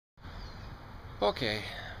Okay,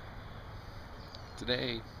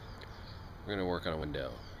 today we're going to work on a window.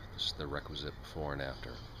 This is the requisite before and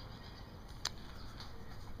after.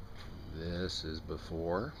 This is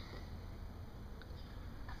before,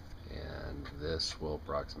 and this will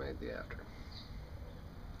approximate the after.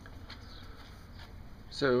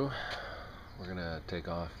 So we're going to take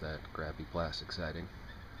off that crappy plastic siding.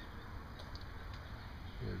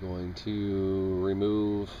 We're going to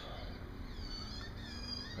remove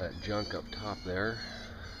that junk up top there.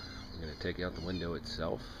 We're going to take out the window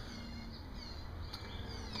itself.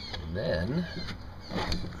 And then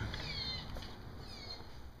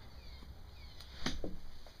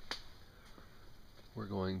we're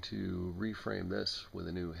going to reframe this with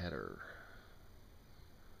a new header.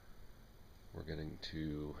 We're going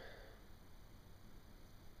to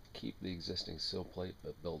keep the existing sill plate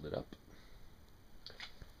but build it up.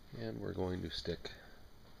 And we're going to stick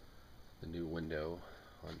the new window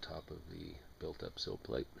on top of the built up sill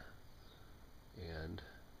plate and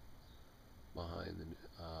behind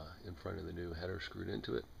the in front of the new header screwed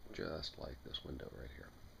into it, just like this window right here.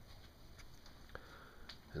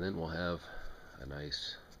 And then we'll have a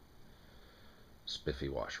nice spiffy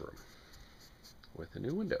washroom with a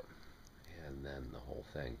new window, and then the whole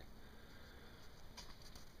thing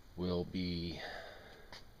will be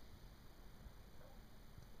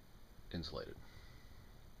insulated,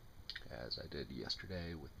 as I did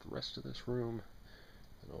yesterday with the rest of this room.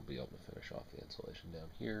 And I'll be able to finish off the insulation down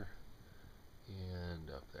here and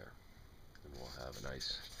up there, and we'll have a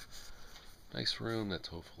nice room that's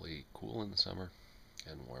hopefully cool in the summer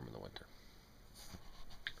and warm in the winter.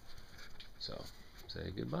 So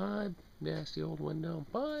say goodbye, nasty old window.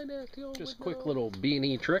 Bye, nasty old window. Just a quick little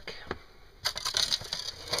B&E trick.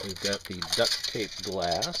 We've got the duct tape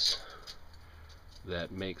glass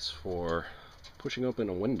that makes for pushing open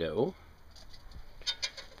a window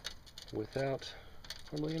without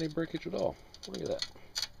hardly any breakage at all. Look at that.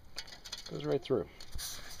 Goes right through.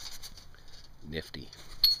 Nifty.